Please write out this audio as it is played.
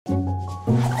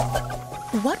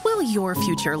your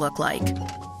future look like?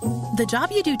 The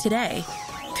job you do today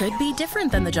could be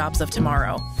different than the jobs of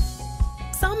tomorrow.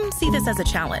 Some see this as a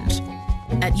challenge.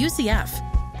 At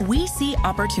UCF, we see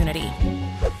opportunity.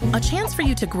 A chance for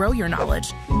you to grow your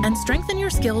knowledge and strengthen your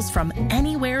skills from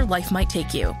anywhere life might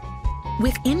take you.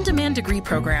 With in-demand degree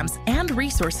programs and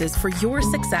resources for your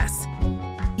success,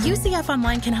 UCF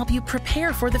Online can help you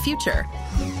prepare for the future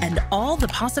and all the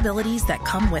possibilities that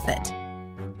come with it.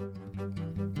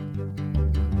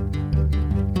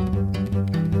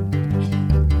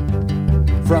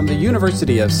 From the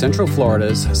University of Central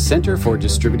Florida's Center for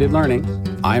Distributed Learning,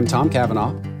 I am Tom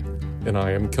Cavanaugh. And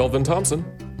I am Kelvin Thompson.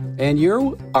 And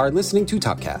you are listening to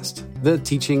Topcast, the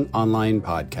teaching online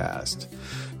podcast.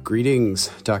 Greetings,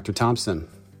 Dr. Thompson.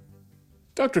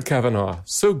 Dr. Cavanaugh,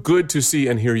 so good to see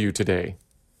and hear you today.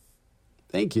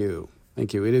 Thank you.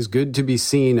 Thank you. It is good to be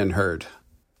seen and heard.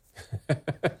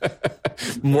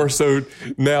 More so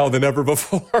now than ever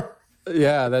before.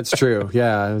 Yeah, that's true.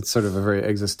 Yeah, it's sort of a very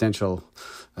existential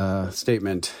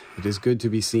statement. It is good to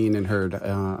be seen and heard.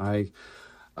 I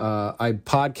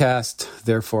podcast,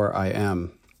 therefore I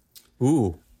am.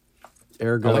 Ooh.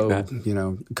 Ergo, I like that.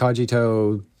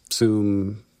 cogito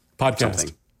sum. Podcast.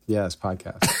 Something. Yes,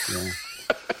 podcast. Yeah.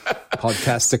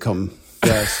 Podcasticum.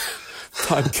 Yes.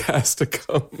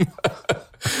 Podcasticum.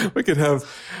 We could have,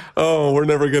 we're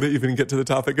never going to even get to the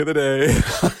topic of the day.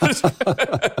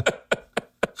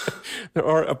 There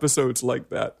are episodes like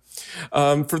that.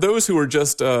 For those who are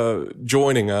just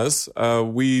joining us,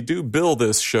 we do bill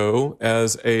this show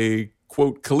as a,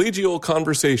 quote, collegial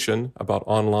conversation about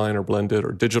online or blended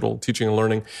or digital teaching and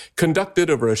learning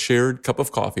conducted over a shared cup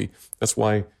of coffee. That's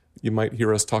why you might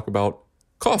hear us talk about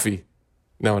coffee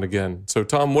now and again. So,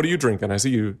 Tom, what are you drinking? I see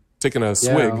you taking a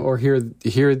swig. Yeah, or hear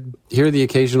the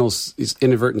occasional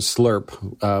inadvertent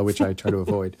slurp, which I try to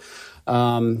avoid.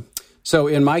 So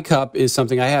in my cup is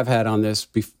something I have had on this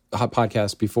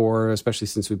podcast before, especially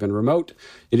since we've been remote.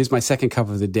 It is my second cup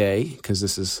of the day because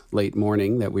this is late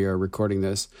morning that we are recording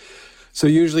this. So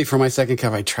usually for my second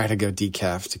cup, I try to go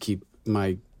decaf to keep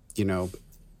my,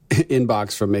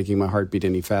 inbox from making my heart beat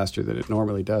any faster than it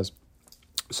normally does.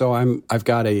 So I've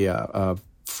got a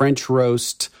French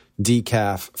roast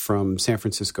decaf from San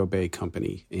Francisco Bay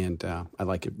Company, and I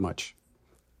like it much.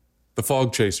 The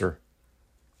Fog Chaser.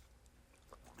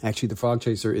 Actually, the Fog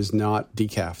Chaser is not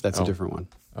decaf. That's a different one.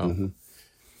 Oh. Mm-hmm.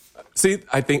 See,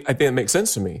 I think it makes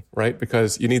sense to me, right?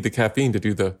 Because you need the caffeine to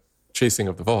do the chasing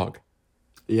of the fog.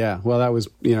 Yeah, well, that was,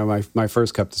 my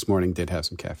first cup this morning did have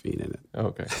some caffeine in it.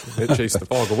 Okay. It chased the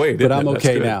fog away, didn't it? But I'm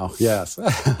okay good. now, yes.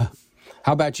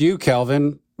 How about you,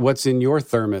 Kelvin? What's in your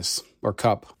thermos or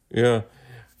cup? Yeah.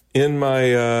 In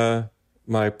my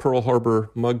my Pearl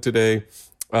Harbor mug today,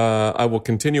 I will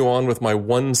continue on with my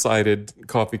one-sided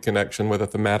coffee connection with a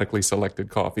thematically selected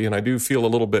coffee. And I do feel a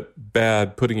little bit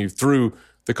bad putting you through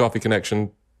the coffee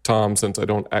connection, Tom, since I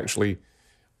don't actually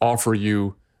offer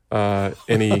you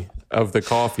any of the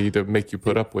coffee to make you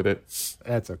put up with it.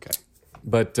 That's okay.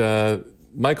 But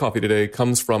my coffee today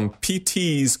comes from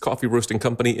PT's Coffee Roasting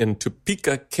Company in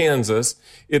Topeka, Kansas.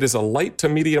 It is a light to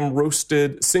medium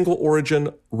roasted single origin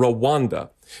Rwanda.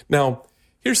 Now,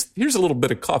 here's a little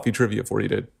bit of coffee trivia for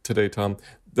you today, Tom.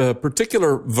 The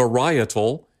particular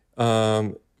varietal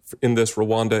in this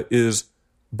Rwanda is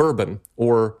bourbon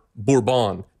or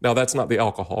Bourbon. Now, that's not the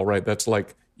alcohol, right? That's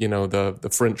like, the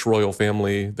French royal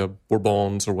family, the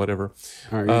Bourbons or whatever.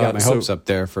 All right, you got my hopes up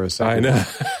there for a second.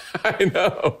 I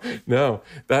know. No,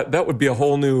 that would be a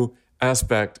whole new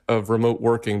aspect of remote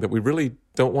working that we really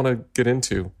don't want to get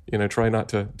into. Try not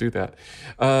to do that.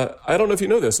 I don't know if you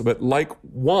know this, but like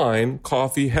wine,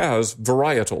 coffee has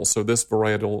varietals. So this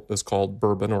varietal is called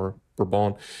bourbon or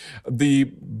Bourbon.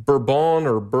 The Bourbon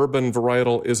or bourbon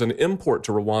varietal is an import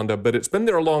to Rwanda, but it's been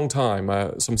there a long time.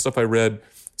 Some stuff I read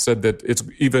said that it's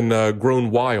even grown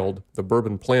wild. The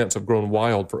bourbon plants have grown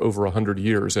wild for over 100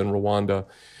 years in Rwanda.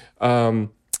 And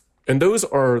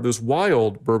those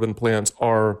wild bourbon plants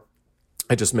are,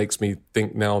 it just makes me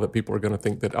think now that people are going to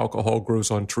think that alcohol grows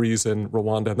on trees in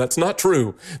Rwanda. That's not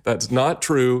true. That's not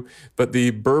true. But the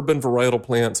bourbon varietal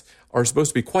plants are supposed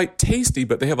to be quite tasty,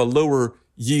 but they have a lower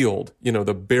yield,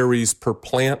 the berries per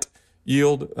plant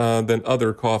yield than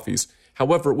other coffees.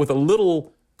 However, with a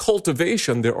little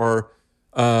cultivation, there are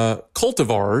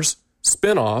cultivars,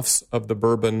 spin-offs of the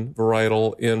bourbon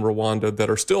varietal in Rwanda that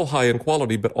are still high in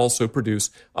quality, but also produce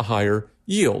a higher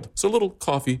yield. So a little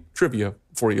coffee trivia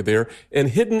for you there. And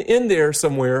hidden in there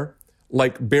somewhere,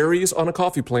 like berries on a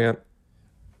coffee plant,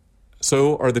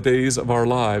 so are the days of our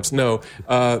lives. No,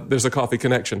 there's a coffee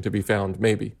connection to be found,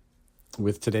 maybe.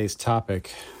 With today's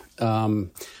topic,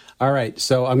 All right,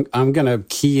 so I'm going to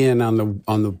key in on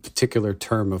the particular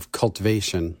term of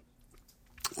cultivation.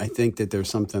 I think that there's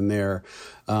something there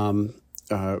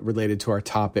related to our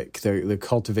topic, the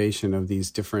cultivation of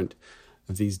these different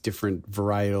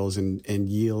varietals and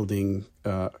yielding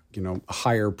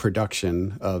higher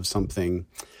production of something.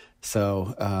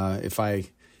 So if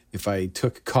I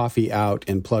took coffee out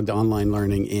and plugged online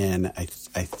learning in, I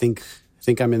think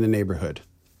I'm in the neighborhood.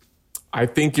 I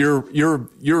think you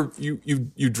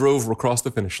drove across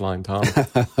the finish line, Tom.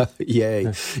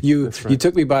 Yay. You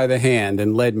took me by the hand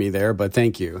and led me there, but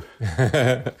thank you.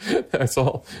 It's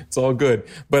all good.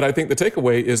 But I think the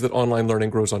takeaway is that online learning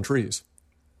grows on trees.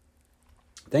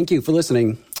 Thank you for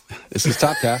listening. This is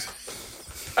Topcast.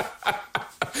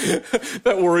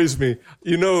 That worries me.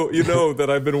 You know that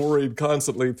I've been worried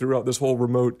constantly throughout this whole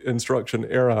remote instruction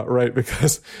era, right?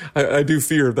 Because I do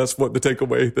fear that's what the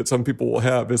takeaway that some people will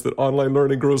have is that online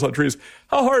learning grows on trees.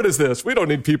 How hard is this? We don't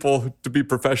need people to be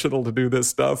professional to do this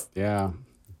stuff. Yeah.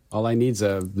 All I need is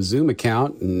a Zoom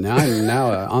account, and I'm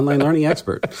now an online learning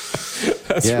expert.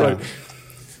 That's right.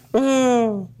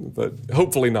 Oh, but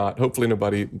hopefully not. Hopefully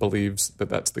nobody believes that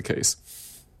that's the case.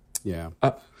 Yeah.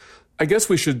 I guess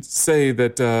we should say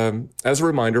that as a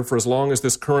reminder, for as long as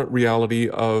this current reality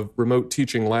of remote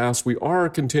teaching lasts, we are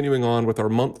continuing on with our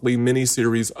monthly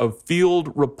mini-series of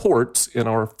field reports in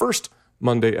our first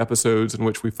Monday episodes, in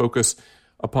which we focus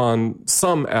upon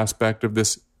some aspect of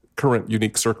this current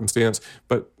unique circumstance.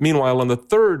 But meanwhile, on the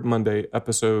third Monday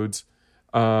episodes,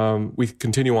 we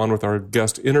continue on with our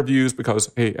guest interviews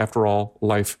because, hey, after all,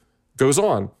 life goes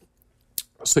on.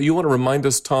 So you want to remind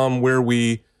us, Tom, where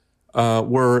we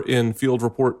were in field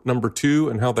report number 2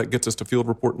 and how that gets us to field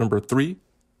report number 3?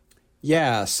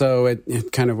 Yeah, so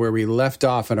it kind of where we left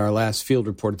off at our last field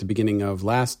report at the beginning of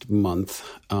last month,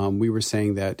 we were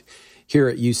saying that here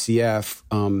at UCF,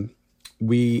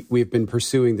 we've been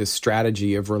pursuing this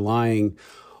strategy of relying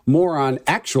more on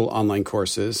actual online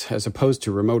courses as opposed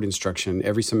to remote instruction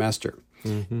every semester.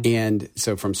 Mm-hmm. And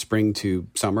so from spring to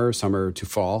summer to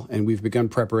fall, and we've begun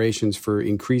preparations for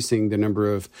increasing the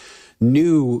number of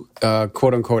new,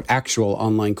 quote unquote, actual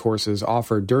online courses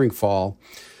offered during fall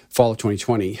of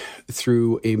 2020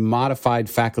 through a modified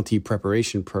faculty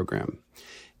preparation program.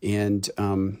 And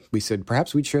we said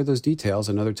perhaps we'd share those details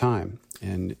another time.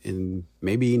 And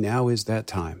maybe now is that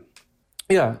time.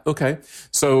 Yeah, okay.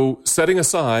 So setting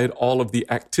aside all of the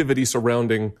activity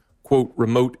surrounding, quote,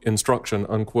 remote instruction,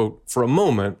 unquote, for a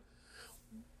moment,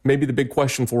 maybe the big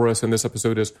question for us in this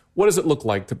episode is, what does it look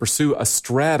like to pursue a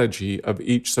strategy of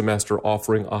each semester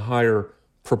offering a higher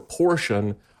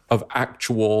proportion of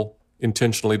actual,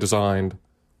 intentionally designed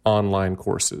online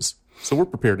courses? So we're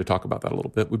prepared to talk about that a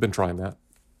little bit. We've been trying that.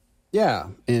 Yeah,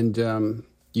 and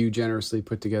you generously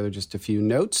put together just a few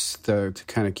notes to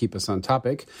kind of keep us on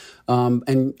topic.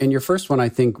 And your first one, I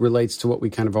think, relates to what we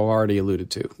kind of already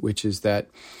alluded to, which is that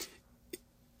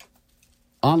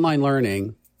online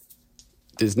learning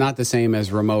is not the same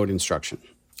as remote instruction,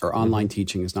 or online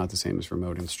teaching is not the same as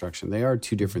remote instruction. They are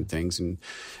two different things. And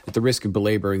at the risk of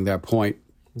belaboring that point,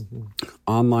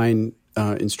 online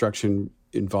instruction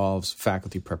involves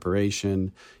faculty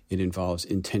preparation. It involves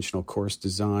intentional course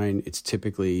design. It's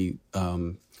typically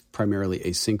primarily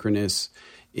asynchronous.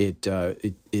 It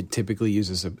typically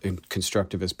uses a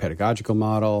constructivist pedagogical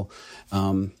model.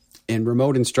 And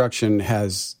remote instruction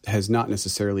has not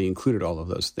necessarily included all of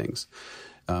those things.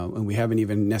 And we haven't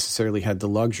even necessarily had the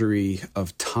luxury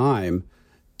of time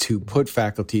to put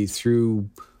faculty through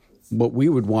what we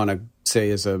would want to say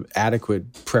is an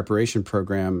adequate preparation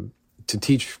program to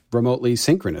teach remotely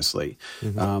synchronously.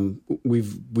 Mm-hmm.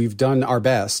 We've done our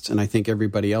best, and I think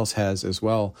everybody else has as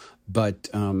well, but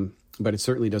it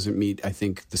certainly doesn't meet, I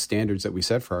think, the standards that we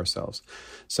set for ourselves.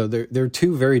 So they're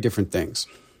two very different things.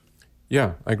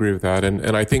 Yeah, I agree with that.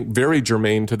 And I think very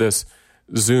germane to this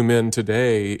Zoom in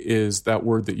today is that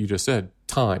word that you just said,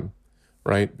 time,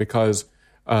 right? Because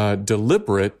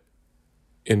deliberate,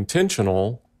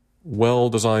 intentional,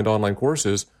 well-designed online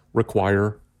courses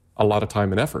require a lot of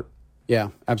time and effort.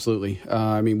 Yeah, absolutely.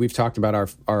 I mean, we've talked about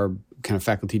our kind of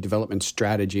faculty development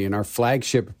strategy, and our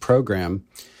flagship program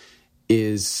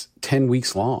is 10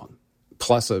 weeks long,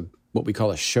 plus what we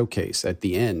call a showcase at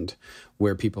the end,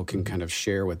 where people can kind of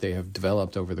share what they have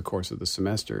developed over the course of the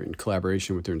semester in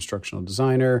collaboration with their instructional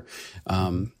designer,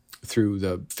 through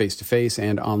the face-to-face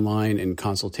and online and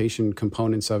consultation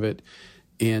components of it.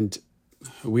 And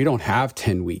we don't have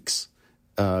 10 weeks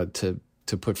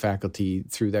to put faculty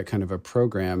through that kind of a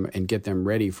program and get them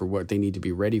ready for what they need to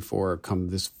be ready for come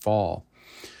this fall.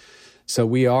 So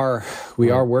we are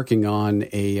working on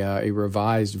a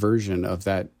revised version of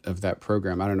that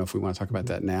program. I don't know if we want to talk about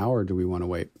that now, or do we want to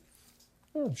wait?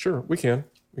 Oh, sure, we can.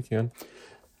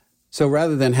 So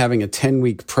rather than having a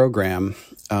 10-week program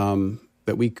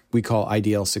that we call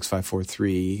IDL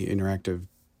 6543, Interactive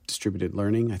Distributed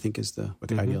Learning, I think is what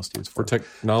the IDL stands for. For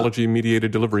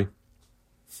technology-mediated delivery.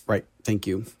 Right. Thank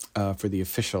you for the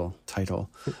official title.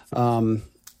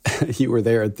 You were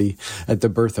there at the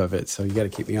birth of it, so you got to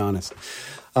keep me honest.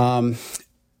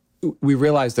 We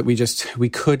realized that we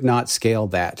could not scale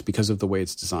that because of the way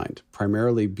it's designed,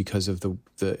 primarily because of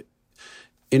the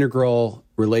integral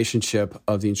relationship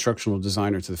of the instructional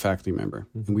designer to the faculty member.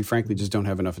 Mm-hmm. And we frankly just don't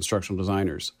have enough instructional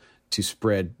designers to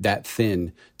spread that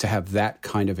thin to have that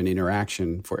kind of an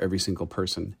interaction for every single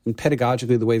person. And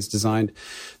pedagogically, the way it's designed,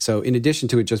 so in addition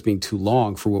to it just being too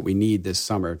long for what we need this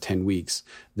summer, 10 weeks,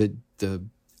 the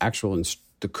actual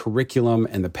the curriculum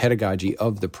and the pedagogy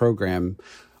of the program,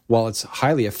 while it's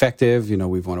highly effective,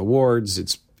 we've won awards,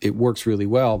 it works really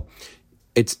well,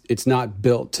 it's not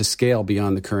built to scale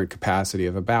beyond the current capacity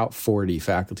of about 40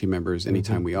 faculty members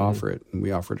anytime we offer it. And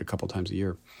we offer it a couple times a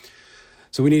year.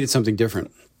 So we needed something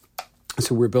different.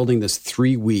 So we're building this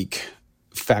 3-week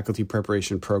faculty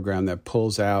preparation program that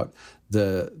pulls out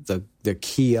the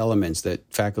key elements that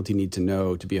faculty need to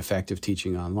know to be effective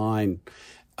teaching online.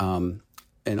 And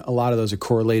a lot of those are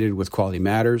correlated with Quality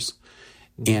Matters.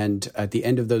 And at the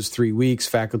end of those 3 weeks,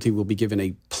 faculty will be given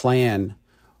a plan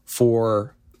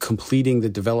for completing the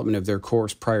development of their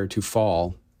course prior to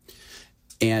fall,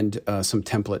 and some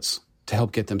templates to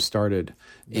help get them started,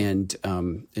 and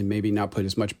maybe not put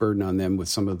as much burden on them with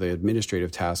some of the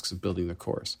administrative tasks of building the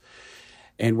course.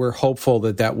 And we're hopeful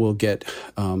that will get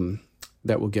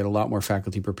a lot more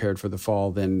faculty prepared for the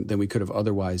fall than we could have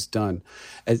otherwise done.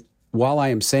 While I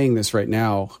am saying this right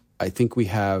now, I think we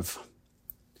have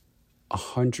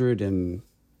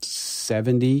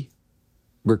 170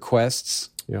 requests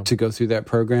to go through that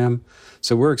program.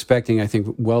 So we're expecting, I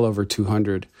think, well over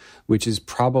 200, which is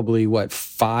probably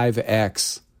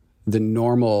 5x the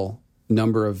normal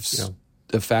number of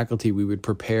the faculty we would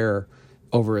prepare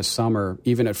over a summer,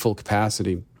 even at full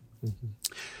capacity. Mm-hmm.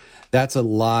 That's a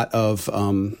lot of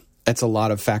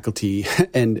faculty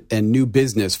and new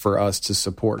business for us to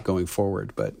support going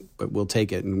forward. But we'll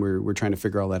take it, and we're trying to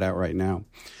figure all that out right now.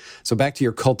 So back to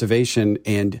your cultivation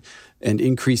and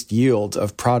increased yield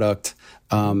of product.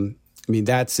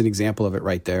 That's an example of it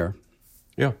right there.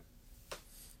 Yeah.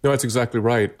 No, that's exactly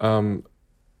right.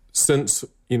 Since,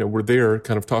 we're there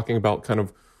kind of talking about kind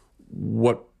of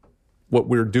what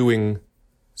we're doing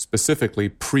specifically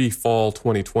pre-fall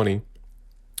 2020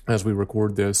 as we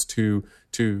record this to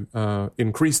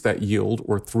increase that yield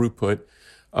or throughput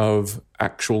of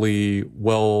actually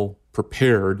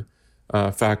well-prepared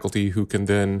faculty who can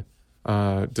then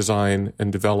design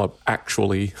and develop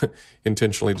actually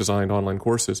intentionally designed online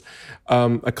courses.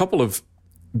 A couple of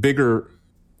bigger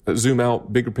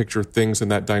picture things in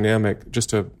that dynamic, just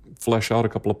to flesh out a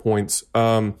couple of points.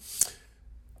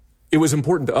 It was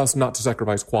important to us not to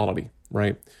sacrifice quality,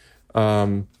 right?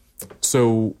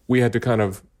 So we had to kind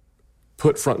of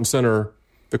put front and center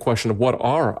the question of what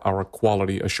are our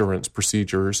quality assurance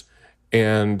procedures,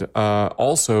 and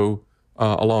also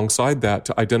alongside that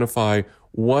to identify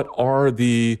what are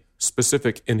the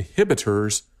specific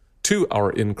inhibitors to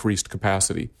our increased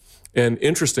capacity. And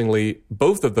interestingly,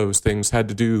 both of those things had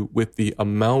to do with the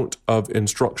amount of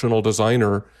instructional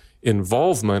designer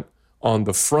involvement on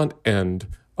the front end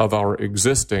of our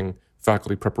existing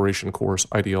faculty preparation course,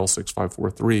 IDL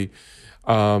 6543.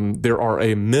 There are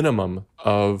a minimum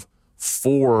of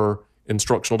 4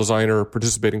 instructional designer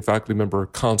participating faculty member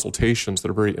consultations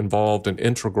that are very involved and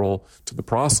integral to the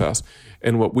process.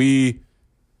 And what we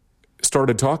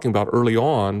started talking about early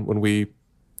on when we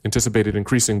anticipated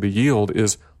increasing the yield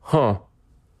is,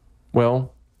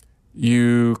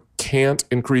 you can't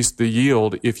increase the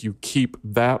yield if you keep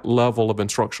that level of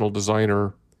instructional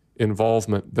designer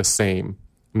involvement the same,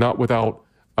 not without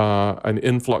an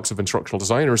influx of instructional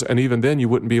designers. And even then, you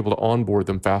wouldn't be able to onboard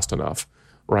them fast enough,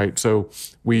 right? So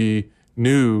we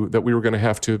knew that we were going to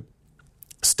have to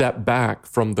step back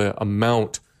from the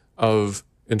amount of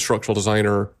instructional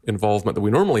designer involvement that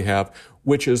we normally have,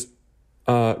 which is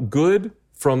good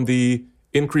from the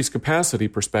increased capacity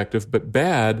perspective, but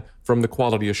bad from the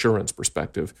quality assurance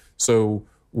perspective. So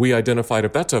we identified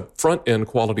if that's a front-end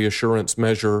quality assurance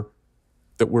measure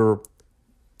that we're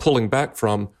pulling back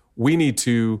from, we need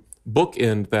to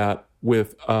bookend that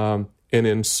with an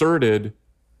inserted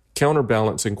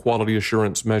counterbalancing quality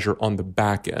assurance measure on the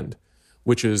back end,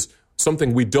 which is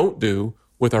something we don't do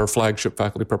with our flagship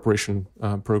faculty preparation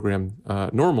program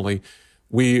normally.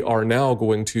 We are now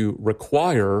going to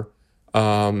require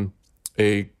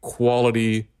a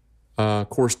quality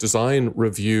course design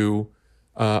review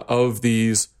of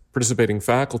these participating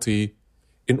faculty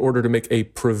in order to make a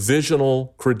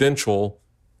provisional credential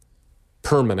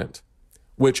permanent,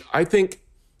 which I think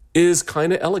is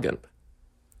kind of elegant.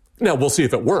 Now, we'll see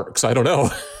if it works. I don't know.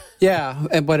 Yeah,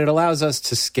 but it allows us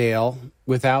to scale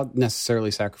without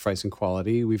necessarily sacrificing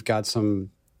quality. We've got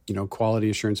some, quality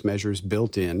assurance measures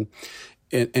built in.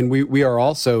 And we are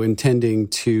also intending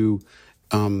to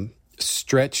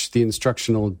stretch the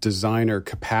instructional designer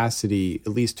capacity,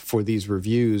 at least for these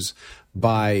reviews,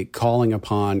 by calling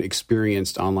upon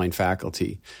experienced online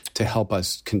faculty to help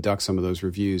us conduct some of those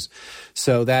reviews.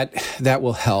 So that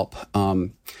will help.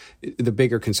 The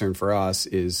bigger concern for us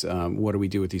is what do we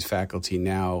do with these faculty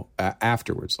now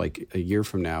afterwards, like a year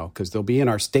from now, because they'll be in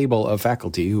our stable of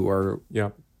faculty who are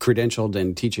credentialed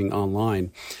and teaching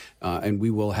online, and we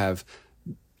will have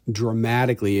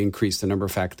dramatically increased the number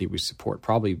of faculty we support,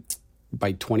 probably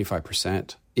by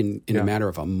 25% in a matter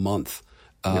of a month.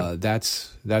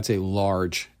 That's a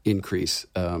large increase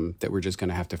that we're just going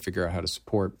to have to figure out how to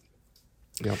support.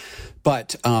 Yep.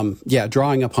 But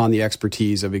drawing upon the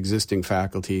expertise of existing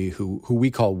faculty who we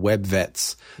call web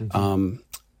vets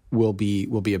will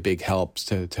be a big help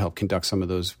to help conduct some of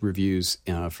those reviews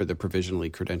for the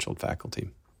provisionally credentialed faculty.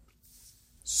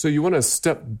 So you want to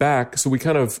step back. So we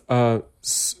kind of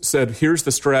said, here's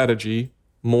the strategy,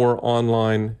 more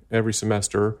online every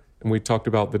semester. And we talked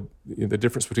about the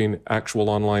difference between actual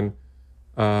online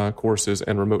courses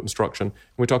and remote instruction.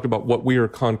 And we talked about what we are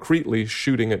concretely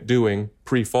shooting at doing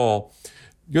pre-fall.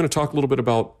 You want to talk a little bit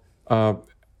about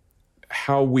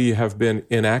how we have been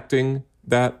enacting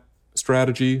that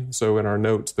strategy? So in our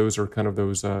notes, those are kind of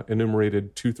those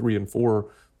enumerated 2, 3, and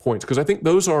 4 points. Because I think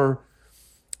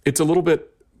it's a little bit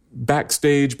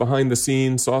backstage, behind the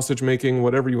scenes, sausage making,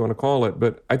 whatever you want to call it.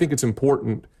 But I think it's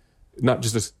important not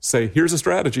just to say, here's a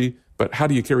strategy, but how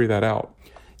do you carry that out?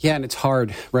 Yeah, and it's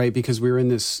hard, right? Because we're in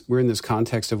this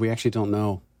context of we actually don't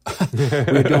know.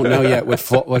 We don't know yet what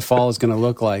fall is going to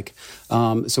look like.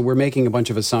 So we're making a bunch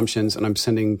of assumptions, and I'm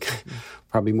sending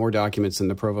probably more documents than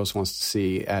the provost wants to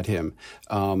see at him.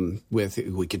 With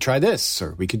we could try this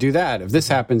or we could do that. If this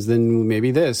happens, then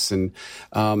maybe this. And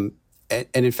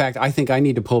in fact, I think I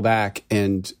need to pull back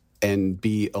and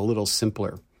be a little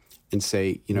simpler and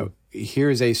say,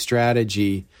 here's a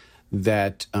strategy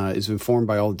that is informed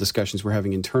by all the discussions we're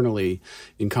having internally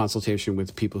in consultation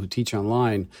with people who teach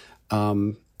online,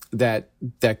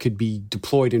 that could be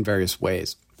deployed in various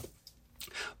ways.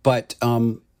 But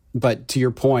to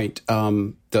your point,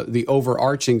 the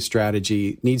overarching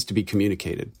strategy needs to be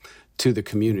communicated to the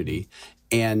community,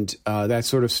 and that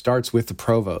sort of starts with the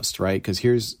provost, right? Because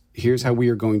here's how we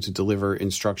are going to deliver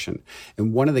instruction.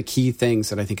 And one of the key things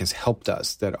that I think has helped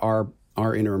us, that our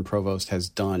interim provost has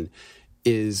done,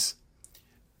 is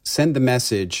send the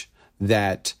message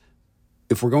that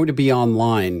if we're going to be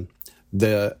online,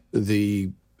 the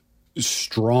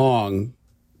strong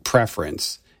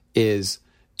preference is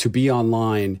to be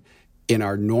online in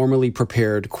our normally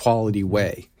prepared quality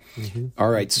way. Mm-hmm.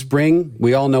 All right, spring,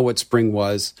 we all know what spring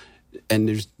was, and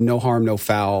there's no harm, no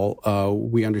foul.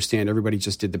 We understand everybody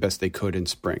just did the best they could in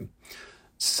spring.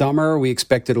 Summer, we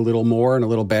expected a little more and a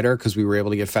little better because we were able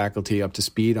to get faculty up to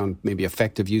speed on maybe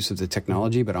effective use of the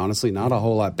technology, but honestly, not a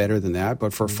whole lot better than that.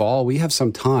 But for fall, we have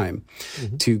some time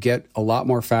to get a lot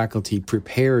more faculty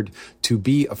prepared to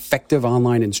be effective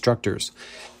online instructors.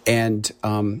 And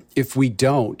if we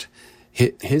don't,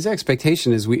 his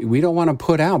expectation is we don't want to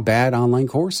put out bad online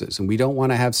courses, and we don't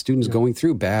want to have students going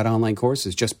through bad online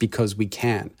courses just because we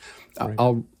can. Right.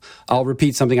 I'll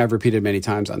repeat something I've repeated many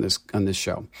times on this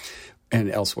show and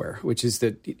elsewhere, which is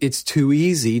that it's too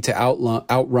easy to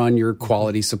outrun your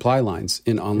quality supply lines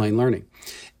in online learning.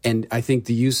 And I think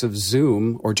the use of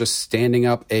Zoom or just standing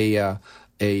up a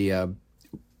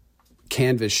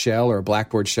Canvas shell or a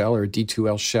Blackboard shell or a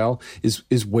D2L shell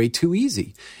is way too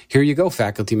easy. Here you go,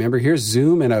 faculty member. Here's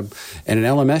Zoom and an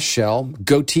LMS shell.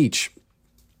 Go teach.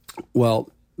 Well,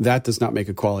 that does not make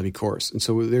a quality course. And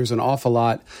so there's an awful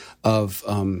lot of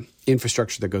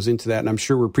infrastructure that goes into that. And I'm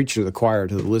sure we're preaching to the choir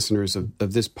to the listeners of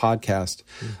this podcast.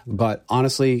 Mm-hmm. But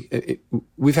honestly,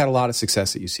 we've had a lot of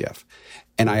success at UCF.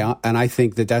 And I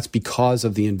think that that's because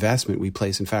of the investment we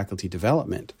place in faculty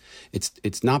development.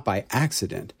 It's not by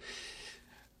accident.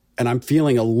 And I'm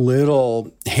feeling a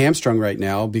little hamstrung right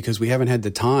now because we haven't had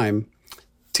the time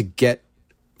to get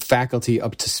faculty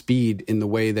up to speed in the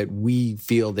way that we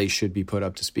feel they should be put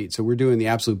up to speed. So we're doing the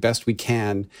absolute best we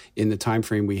can in the time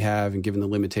frame we have and given the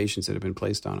limitations that have been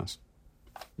placed on us.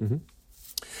 Mm-hmm.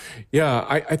 Yeah,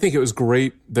 I think it was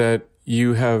great that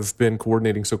you have been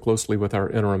coordinating so closely with our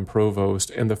interim provost,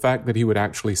 and the fact that he would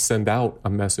actually send out a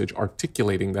message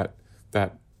articulating that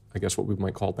I guess what we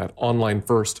might call that online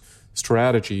first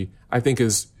strategy, I think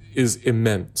is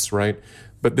immense, right?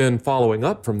 But then following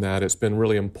up from that, it's been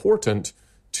really important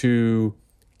to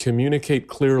communicate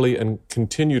clearly and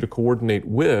continue to coordinate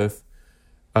with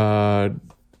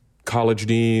college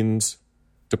deans,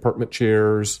 department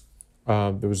chairs,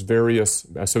 those various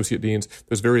associate deans,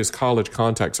 those various college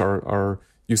contacts. Our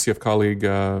UCF colleague,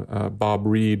 Bob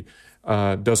Reed,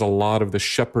 does a lot of the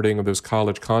shepherding of those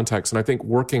college contacts. And I think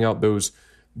working out those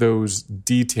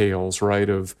details, right,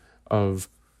 of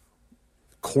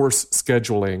course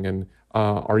scheduling and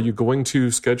are you going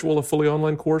to schedule a fully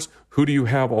online course? Who do you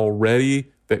have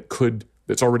already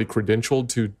that's already credentialed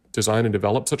to design and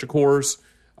develop such a course?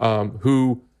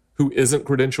 Who isn't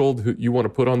credentialed? Who you want to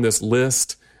put on this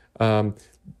list? Well,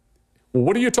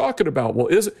 what are you talking about? Well,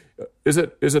 is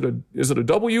it a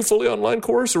W fully online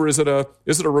course, or is it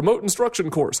a remote instruction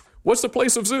course? What's the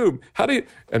place of Zoom?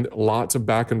 And lots of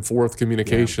back and forth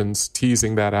communications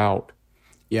teasing that out.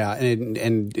 Yeah,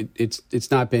 and it's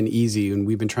not been easy, and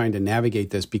we've been trying to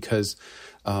navigate this because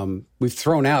we've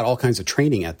thrown out all kinds of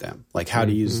training at them, like how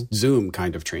to use Zoom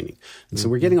kind of training. And so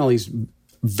we're getting all these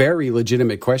very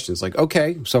legitimate questions like,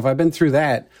 okay, so if I've been through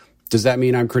that, does that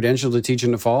mean I'm credentialed to teach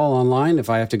in the fall online if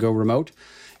I have to go remote?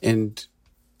 And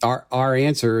our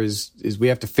answer is we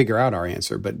have to figure out our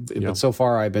answer. But so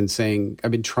far I've been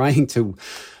trying to,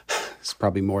 it's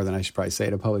probably more than I should probably say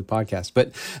at a public podcast,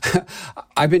 but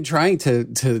I've been trying to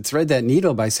thread that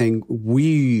needle by saying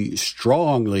we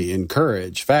strongly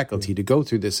encourage faculty to go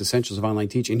through this Essentials of Online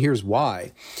Teaching. Here's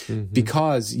why.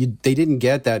 Because they didn't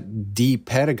get that deep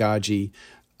pedagogy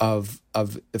of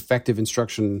effective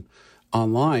instruction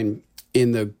online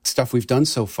in the stuff we've done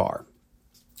so far.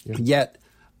 Yet,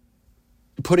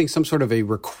 putting some sort of a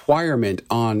requirement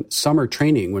on summer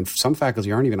training when some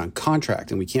faculty aren't even on contract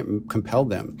and we can't compel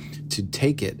them to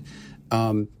take it,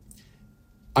 I'm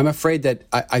afraid that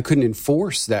I couldn't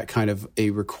enforce that kind of a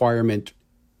requirement,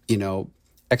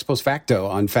 ex post facto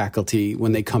on faculty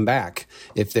when they come back.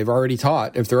 If they've already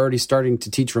taught, if they're already starting to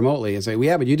teach remotely and say, well,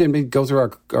 yeah, but you didn't go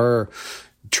through our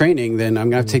training, then I'm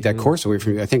going to have to take that course away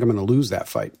from you. I think I'm going to lose that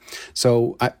fight.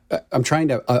 So I'm trying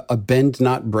to a bend,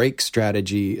 not break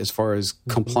strategy as far as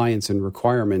compliance and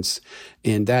requirements.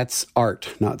 And that's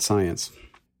art, not science.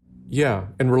 Yeah.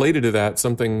 And related to that,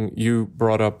 something you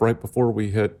brought up right before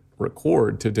we hit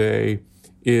record today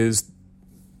is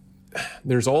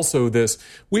there's also this,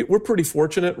 we're pretty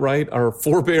fortunate, right? Our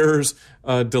forebears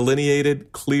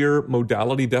delineated clear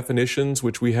modality definitions,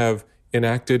 which we have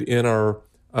enacted in our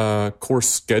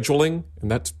course scheduling, and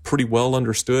that's pretty well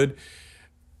understood.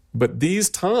 But these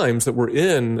times that we're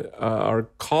in are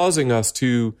causing us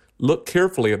to look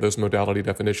carefully at those modality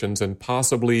definitions and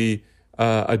possibly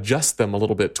adjust them a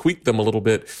little bit, tweak them a little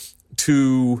bit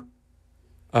to,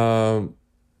 what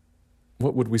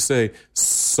would we say,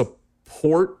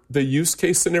 support the use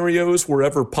case scenarios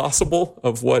wherever possible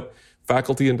of what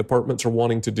faculty and departments are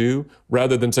wanting to do,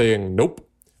 rather than saying, nope,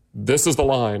 this is the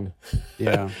line.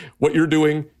 Yeah. What you're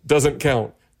doing doesn't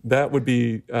count. That would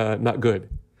be not good.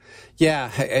 Yeah,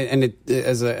 and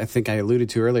as I think I alluded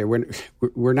to earlier,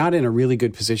 we're not in a really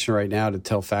good position right now to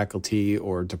tell faculty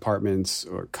or departments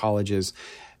or colleges,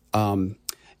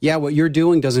 what you're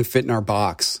doing doesn't fit in our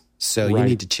box. So you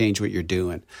need to change what you're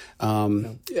doing.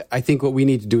 I think what we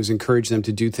need to do is encourage them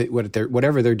to do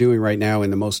whatever they're doing right now in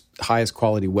the most highest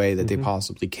quality way that they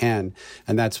possibly can,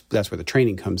 and that's where the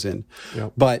training comes in.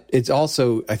 Yep. But it's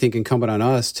also, I think, incumbent on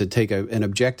us to take an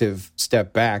objective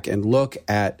step back and look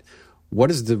at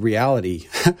what is the reality.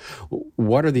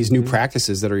 What are these new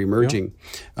practices that are emerging?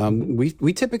 Yep.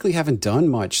 We typically haven't done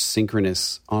much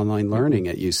synchronous online learning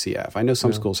at UCF. I know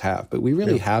some schools have, but we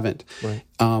really haven't.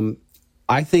 Right.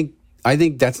 I think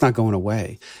that's not going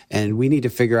away, and we need to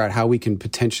figure out how we can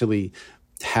potentially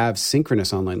have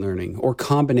synchronous online learning or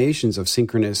combinations of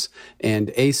synchronous and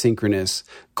asynchronous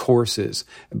courses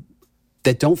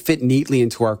that don't fit neatly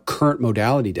into our current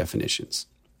modality definitions.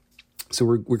 So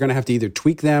we're going to have to either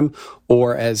tweak them,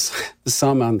 or as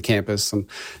some on campus, some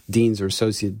deans or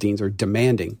associate deans are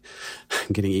demanding,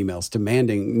 I'm getting emails,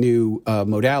 demanding new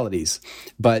modalities.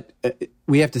 But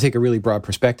we have to take a really broad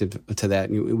perspective to that.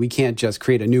 We can't just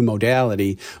create a new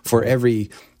modality for every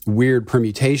weird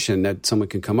permutation that someone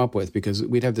can come up with, because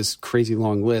we'd have this crazy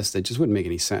long list that just wouldn't make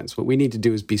any sense. What we need to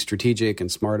do is be strategic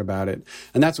and smart about it.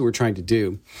 And that's what we're trying to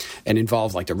do, and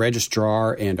involve like the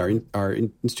registrar and our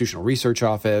institutional research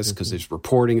office, because there's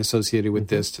reporting associated with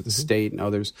this to the state and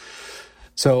others.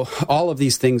 So all of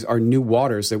these things are new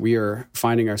waters that we are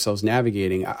finding ourselves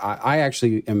navigating. I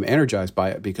actually am energized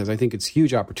by it because I think it's a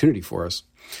huge opportunity for us.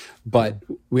 But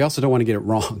we also don't want to get it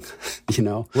wrong,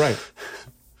 Right.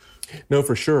 No,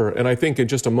 for sure. And I think in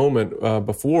just a moment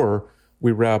before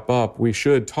we wrap up, we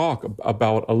should talk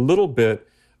about a little bit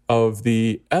of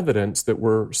the evidence that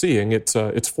we're seeing.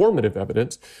 It's formative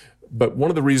evidence, but one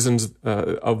of the reasons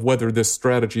of whether this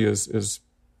strategy is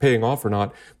paying off or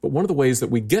not, but one of the ways that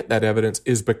we get that evidence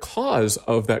is because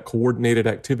of that coordinated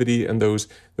activity and those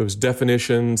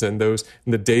definitions and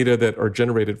the data that are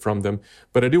generated from them.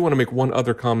 But I do want to make one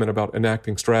other comment about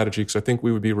enacting strategy, because I think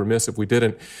we would be remiss if we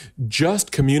didn't.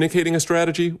 Just communicating a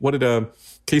strategy. What did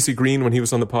Casey Green, when he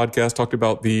was on the podcast, talked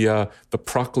about the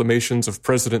proclamations of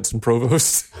presidents and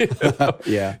provosts?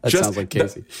 Yeah, that sounds like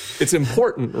Casey. It's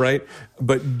important, right?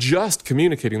 But just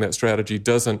communicating that strategy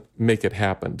doesn't make it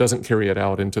happen, doesn't carry it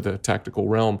out into the tactical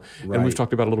realm. Right. And we've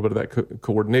talked about a little bit of that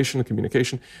coordination and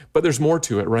communication. But there's more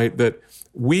to it, right? That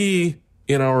we,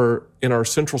 in our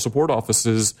central support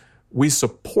offices, we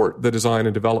support the design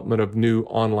and development of new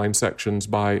online sections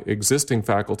by existing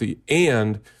faculty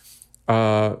and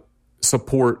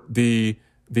support the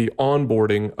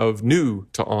onboarding of new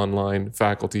to online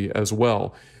faculty as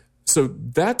well. So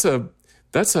that's a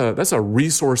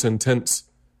resource intense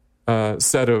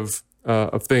set of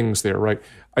things there, right?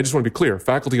 I just want to be clear: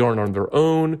 faculty aren't on their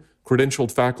own.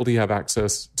 Credentialed faculty have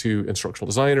access to instructional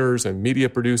designers and media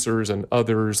producers and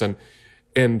others, and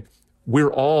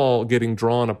we're all getting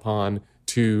drawn upon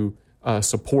to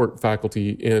support faculty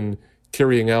in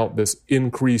carrying out this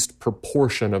increased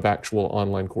proportion of actual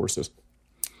online courses.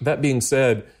 That being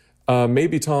said,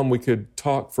 maybe, Tom, we could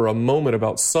talk for a moment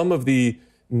about some of the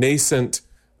nascent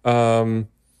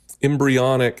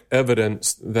embryonic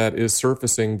evidence that is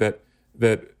surfacing that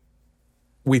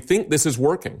we think this is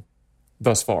working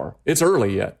thus far. It's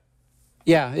early yet.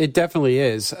 Yeah, it definitely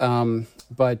is.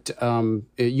 But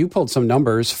you pulled some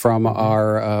numbers from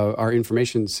our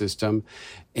information system,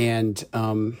 and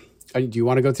do you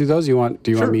want to go through those? Do you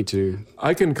want me to?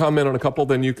 I can comment on a couple.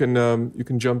 Then you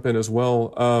can jump in as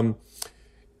well.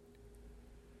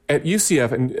 At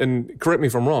UCF, and correct me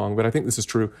if I'm wrong, but I think this is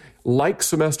true. Like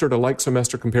semester to like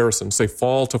semester comparisons, say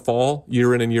fall to fall,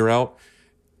 year in and year out,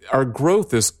 our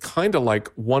growth is kind of like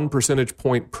 1 percentage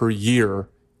point per year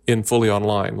in fully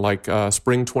online. Like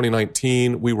spring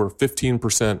 2019, we were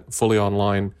 15% fully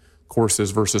online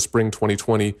courses versus spring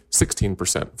 2020,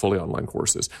 16% fully online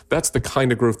courses. That's the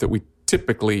kind of growth that we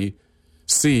typically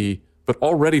see. But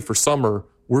already for summer,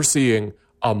 we're seeing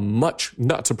a much,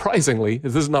 not surprisingly,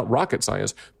 this is not rocket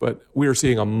science, but we are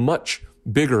seeing a much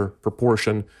bigger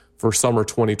proportion for summer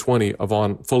 2020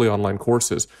 of fully online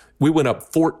courses. We went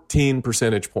up 14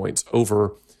 percentage points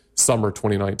over summer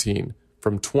 2019,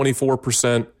 from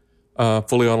 24%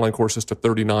 fully online courses to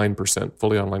 39%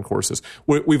 fully online courses.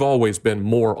 We've always been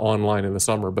more online in the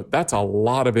summer, but that's a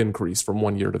lot of increase from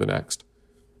one year to the next.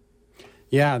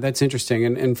 Yeah, that's interesting.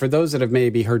 And for those that have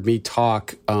maybe heard me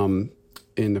talk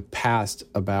in the past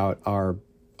about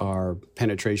our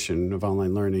penetration of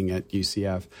online learning at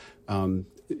UCF,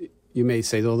 you may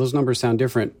say, well, those numbers sound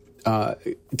different.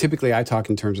 Typically, I talk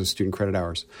in terms of student credit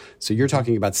hours. So you're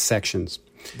talking about sections.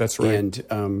 That's right.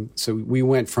 And so we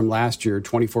went from last year,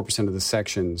 24% of the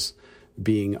sections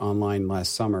being online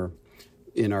last summer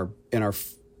in our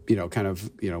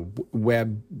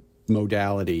web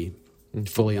modality,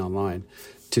 fully online,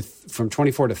 from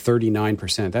 24 to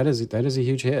 39%. That is a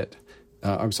huge hit.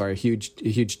 I'm sorry, a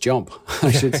huge jump,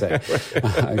 I should say.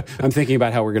 Right. I'm thinking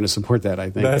about how we're going to support that,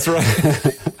 I think. That's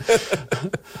right.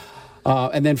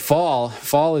 And then fall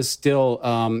is still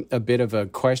a bit of a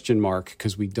question mark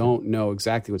because we don't know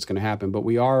exactly what's going to happen. But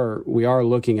we are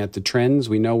looking at the trends.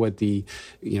 We know what the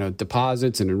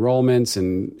deposits and enrollments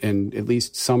and at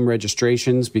least some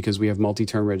registrations, because we have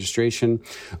multi-term registration.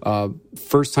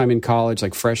 First time in college,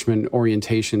 like freshman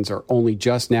orientations, are only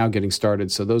just now getting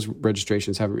started, so those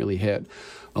registrations haven't really hit.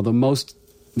 Although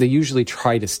they usually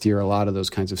try to steer a lot of those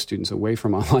kinds of students away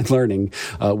from online learning.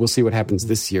 We'll see what happens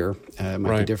this year. It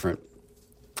might be different.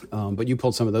 But you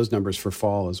pulled some of those numbers for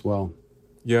fall as well.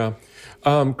 Yeah.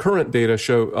 Current data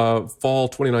show fall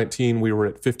 2019, we were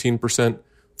at 15%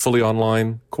 fully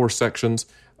online course sections.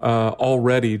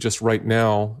 Already, just right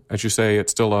now, as you say,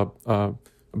 it's still a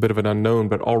bit of an unknown,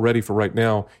 but already for right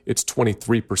now, it's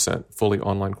 23% fully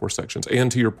online course sections.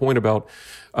 And to your point about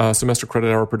semester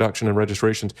credit hour production and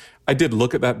registrations, I did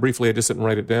look at that briefly. I just didn't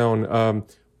write it down.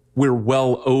 We're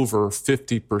well over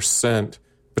 50%,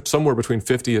 but somewhere between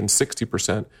 50 and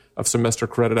 60% of semester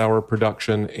credit hour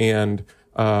production and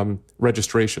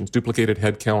registrations, duplicated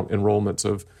headcount enrollments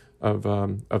of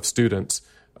students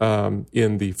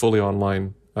in the fully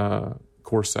online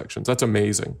course sections. That's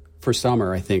amazing. For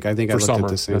summer, I think I looked at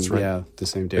the same. That's right. Yeah, the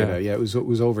same data. Yeah, it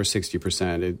was over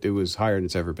 60%. It was higher than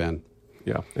it's ever been.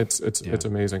 Yeah, it's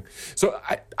amazing. So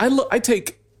I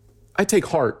take I take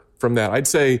heart from that. I'd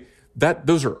say that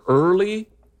those are early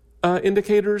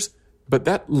indicators, but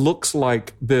that looks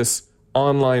like this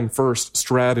online first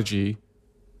strategy,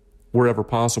 wherever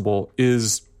possible,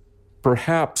 is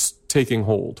perhaps taking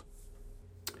hold.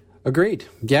 Agreed.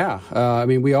 Yeah. I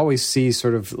mean, we always see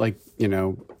sort of like,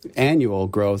 annual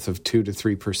growth of 2 to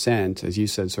 3%. As you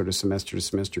said, sort of semester to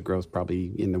semester growth,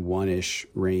 probably in the 1-ish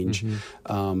range.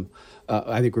 Mm-hmm.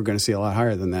 I think we're going to see a lot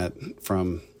higher than that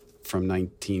from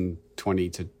 1920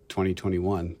 to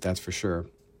 2021. That's for sure.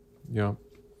 Yeah.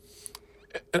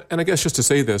 And I guess just to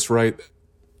say this, right,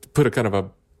 to put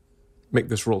make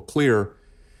this real clear,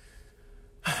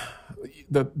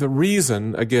 the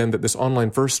reason, again, that this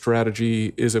online first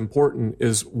strategy is important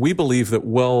is we believe that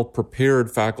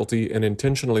well-prepared faculty and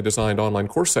intentionally designed online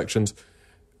course sections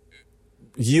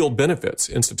yield benefits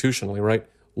institutionally, right?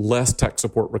 Less tech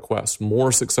support requests,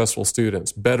 more successful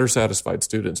students, better satisfied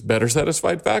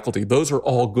faculty. Those are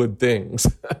all good things.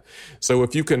 So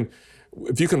if you can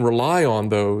rely on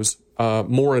those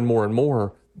more and more and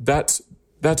more, that's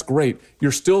great.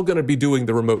 You're still going to be doing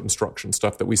the remote instruction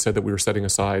stuff that we said that we were setting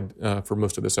aside for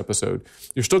most of this episode.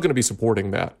 You're still going to be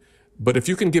supporting that. But if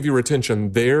you can give your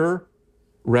attention there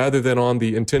rather than on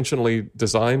the intentionally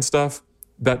designed stuff,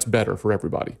 that's better for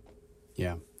everybody.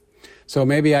 Yeah. So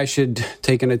maybe I should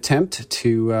take an attempt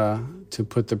to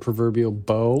put the proverbial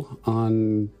bow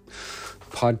on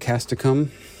Podcasticum.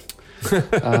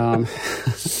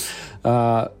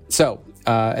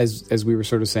 As we were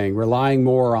sort of saying, relying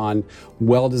more on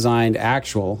well-designed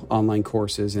actual online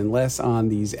courses and less on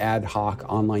these ad hoc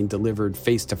online delivered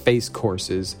face-to-face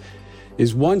courses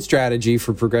is one strategy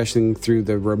for progressing through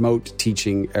the remote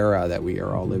teaching era that we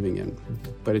are all living in.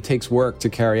 But it takes work to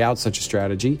carry out such a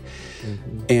strategy,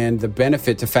 and the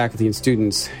benefit to faculty and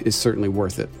students is certainly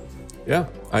worth it. Yeah,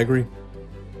 I agree.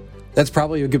 That's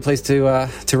probably a good place to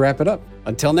wrap it up.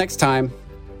 Until next time,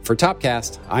 for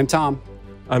Topcast, I'm Tom.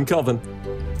 I'm Kelvin.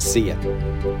 See ya.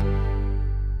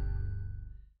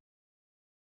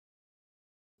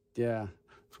 Yeah.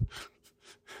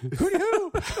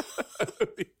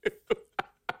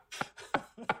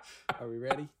 Are we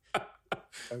ready?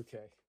 Okay.